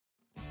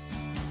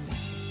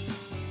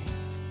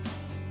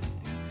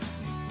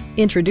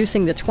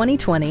Introducing the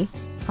 2020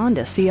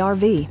 Honda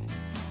CR-V.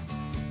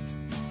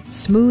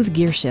 Smooth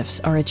gear shifts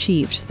are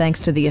achieved thanks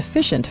to the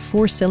efficient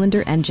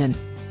 4-cylinder engine,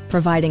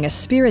 providing a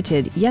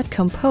spirited yet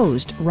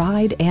composed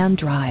ride and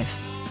drive.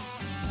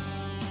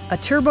 A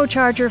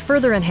turbocharger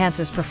further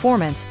enhances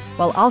performance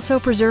while also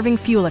preserving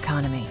fuel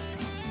economy.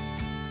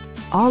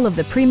 All of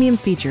the premium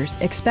features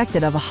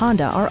expected of a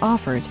Honda are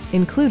offered,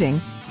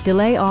 including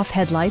delay-off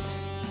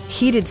headlights,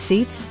 heated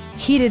seats,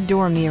 heated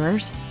door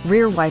mirrors,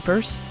 rear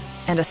wipers,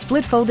 and a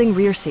split-folding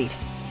rear seat.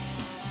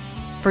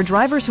 For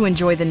drivers who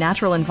enjoy the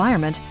natural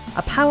environment,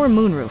 a power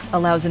moonroof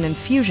allows an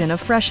infusion of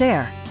fresh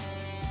air.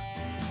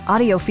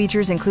 Audio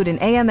features include an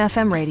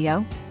AM/FM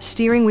radio,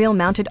 steering wheel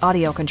mounted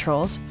audio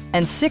controls,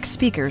 and 6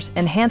 speakers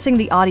enhancing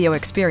the audio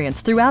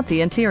experience throughout the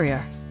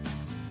interior.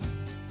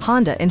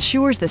 Honda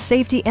ensures the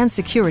safety and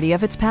security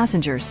of its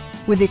passengers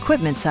with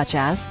equipment such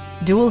as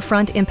dual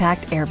front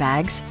impact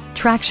airbags,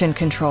 traction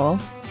control,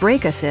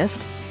 brake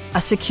assist,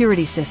 a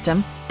security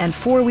system, and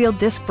 4-wheel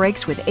disc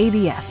brakes with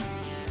ABS.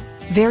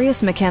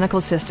 Various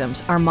mechanical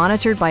systems are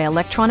monitored by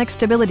electronic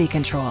stability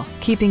control,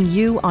 keeping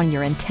you on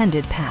your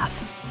intended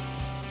path.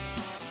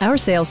 Our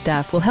sales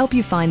staff will help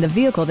you find the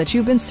vehicle that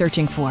you've been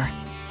searching for.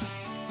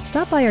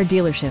 Stop by our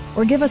dealership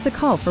or give us a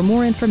call for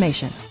more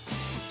information.